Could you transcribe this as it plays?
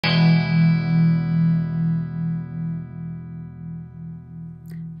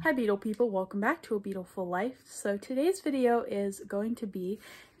Hi Beatle people, welcome back to A Beatleful Life. So today's video is going to be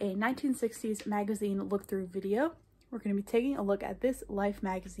a 1960s magazine look-through video. We're going to be taking a look at this Life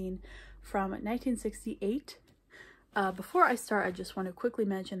magazine from 1968. Before I start, I just want to quickly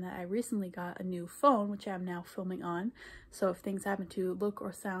mention that I recently got a new phone, which I'm now filming on. So if things happen to look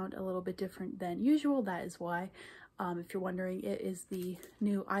or sound a little bit different than usual, that is why. If you're wondering, it is the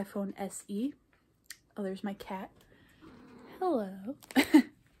new iPhone SE. Oh, there's my cat. Hello.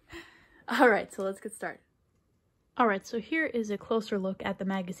 Alright, so let's get started. Alright, so here is a closer look at the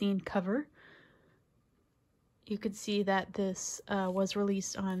magazine cover. You could see that this was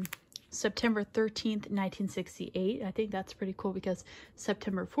released on September 13th, 1968. I think that's pretty cool because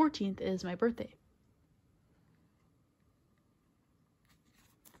September 14th is my birthday.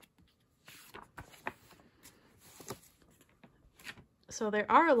 So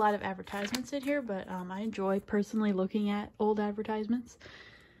there are a lot of advertisements in here, but I enjoy personally looking at old advertisements.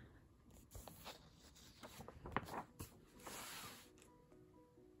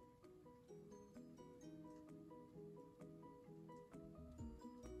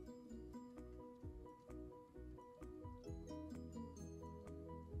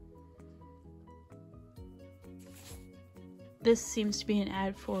 This seems to be an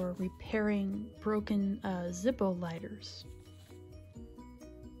ad for repairing broken Zippo lighters.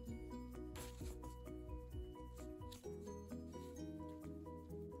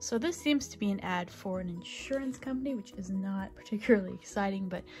 So this seems to be an ad for an insurance company, which is not particularly exciting,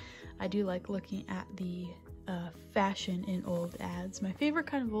 but I do like looking at the fashion in old ads. My favorite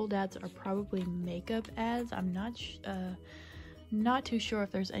kind of old ads are probably makeup ads. I'm not too sure if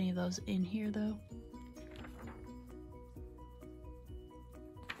there's any of those in here though.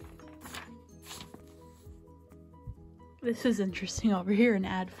 This is interesting over here, an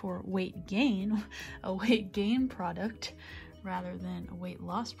ad for weight gain, a weight gain product rather than a weight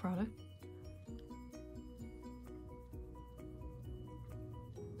loss product.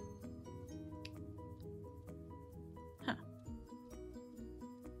 Huh.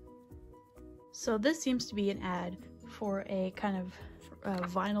 So this seems to be an ad for a kind of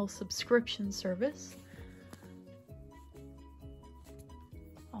vinyl subscription service.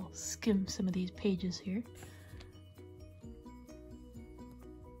 I'll skim some of these pages here.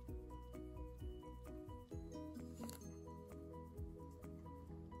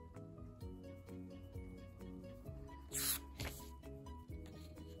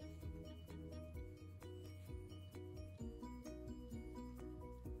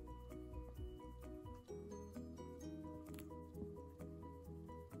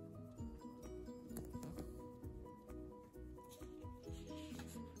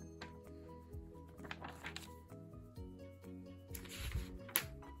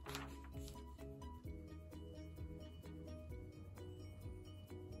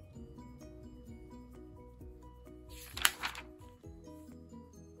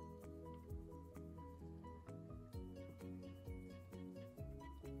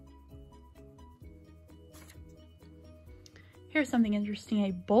 Here's something interesting,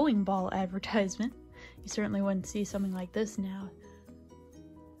 a bowling ball advertisement. You certainly wouldn't see something like this now.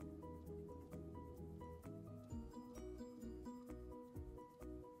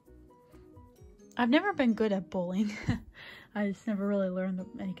 I've never been good at bowling. I just never really learned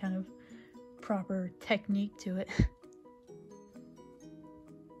any kind of proper technique to it.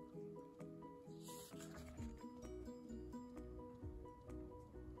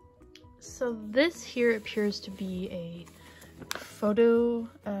 So this here appears to be a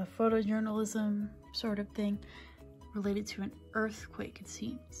photojournalism sort of thing related to an earthquake, it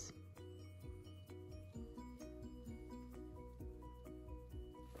seems.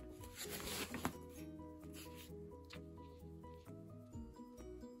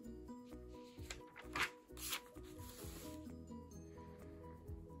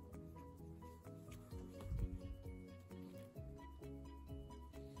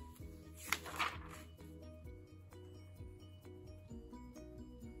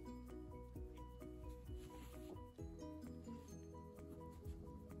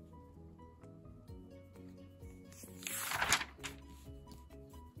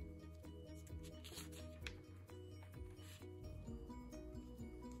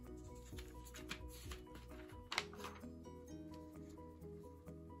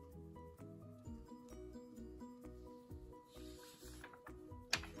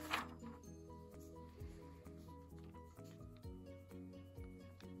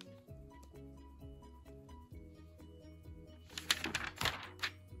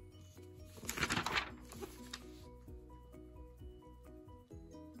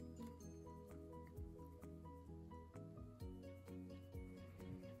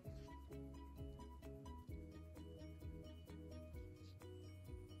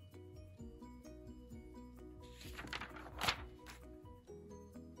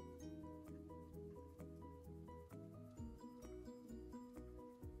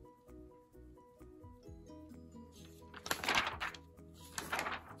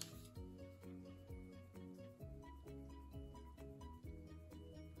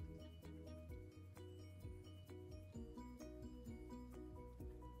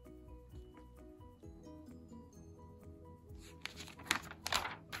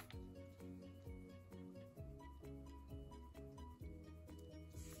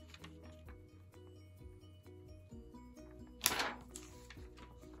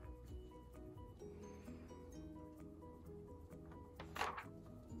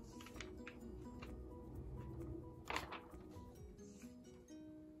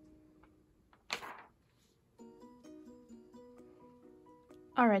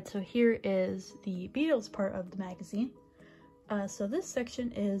 Alright, so here is the Beatles part of the magazine. So this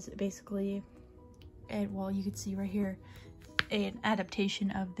section is basically, well, you can see right here, an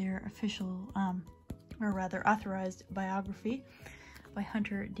adaptation of their official, or rather authorized biography by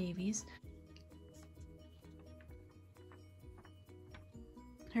Hunter Davies.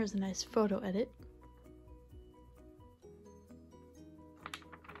 Here's a nice photo edit.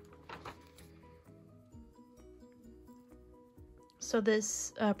 So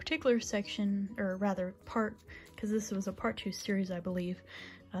this particular section, or rather part, because this was a part 2 series, I believe,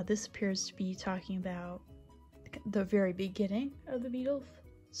 this appears to be talking about the very beginning of the Beatles.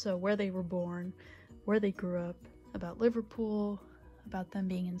 So where they were born, where they grew up, about Liverpool, about them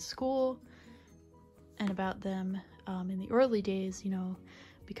being in school, and about them in the early days, you know,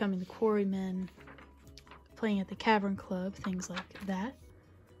 becoming the Quarrymen, playing at the Cavern Club, things like that,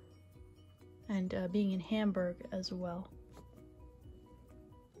 and being in Hamburg as well.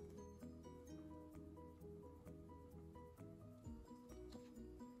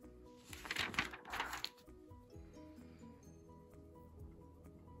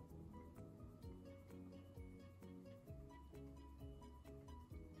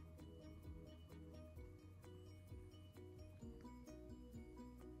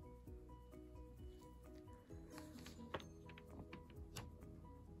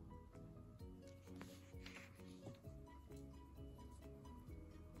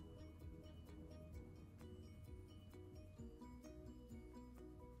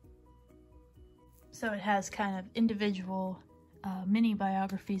 So it has kind of individual mini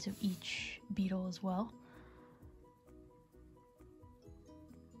biographies of each Beatle as well.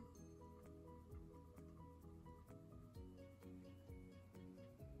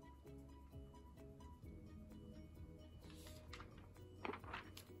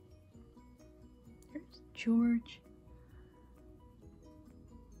 Here's George.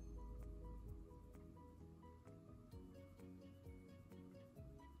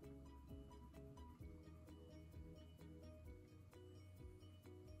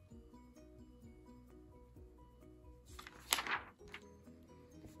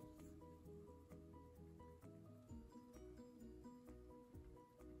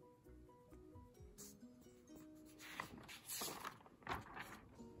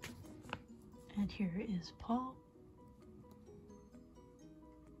 And here is Paul.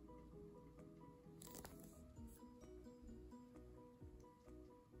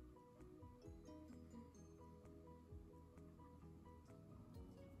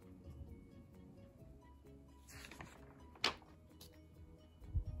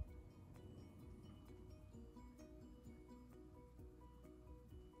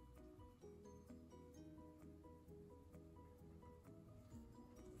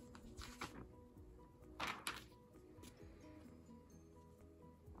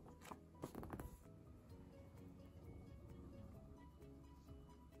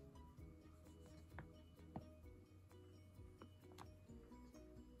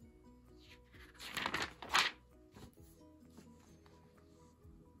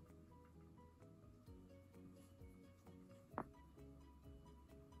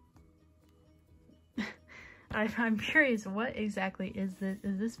 I'm curious, what exactly is this?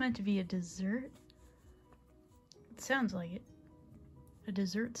 Is this meant to be a dessert? It sounds like it. A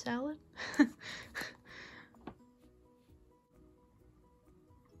dessert salad?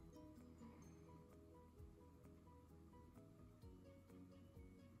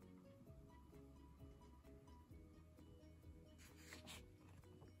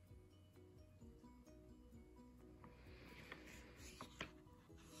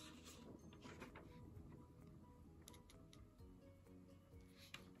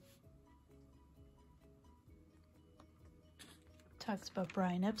 Talks about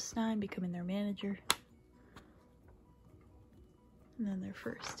Brian Epstein becoming their manager. And then their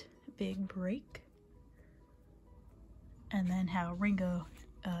first big break. And then how Ringo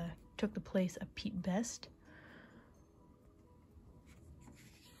took the place of Pete Best.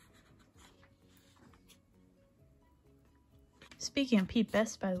 Speaking of Pete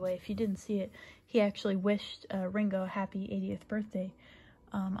Best, by the way, if you didn't see it, he actually wished Ringo a happy 80th birthday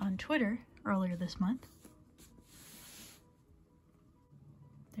on Twitter earlier this month.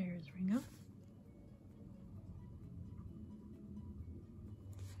 There's Ringo.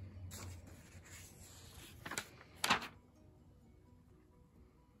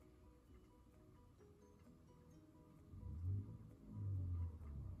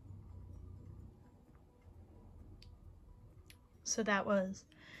 So that was,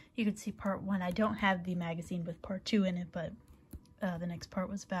 you could see part 1. I don't have the magazine with part 2 in it, but the next part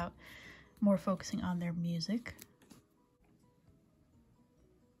was about more focusing on their music.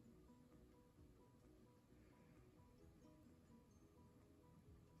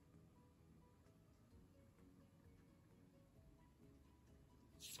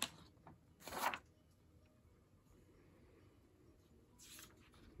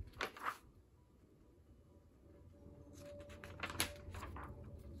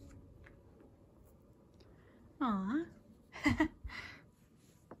 Aw.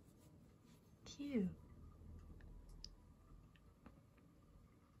 Cute.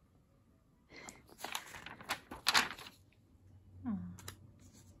 Aw.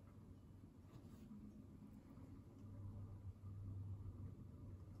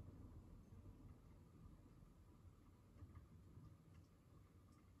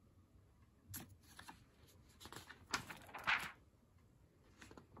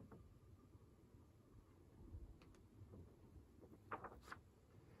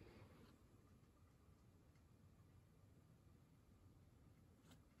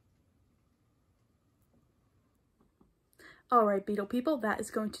 Alright, Beatle people, that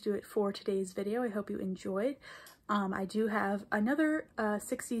is going to do it for today's video. I hope you enjoyed. I do have another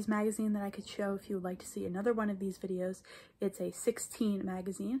 60s magazine that I could show if you would like to see another one of these videos. It's a 16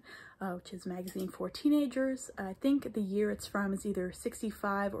 magazine, which is a magazine for teenagers. I think the year it's from is either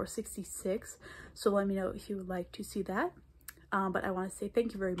 65 or 66, so let me know if you would like to see that. But I want to say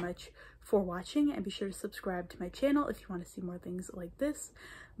thank you very much for watching, and be sure to subscribe to my channel if you want to see more things like this.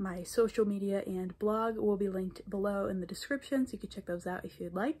 My social media and blog will be linked below in the description, so you can check those out if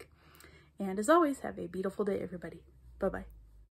you'd like. And as always, have a beautiful day, everybody. Bye-bye.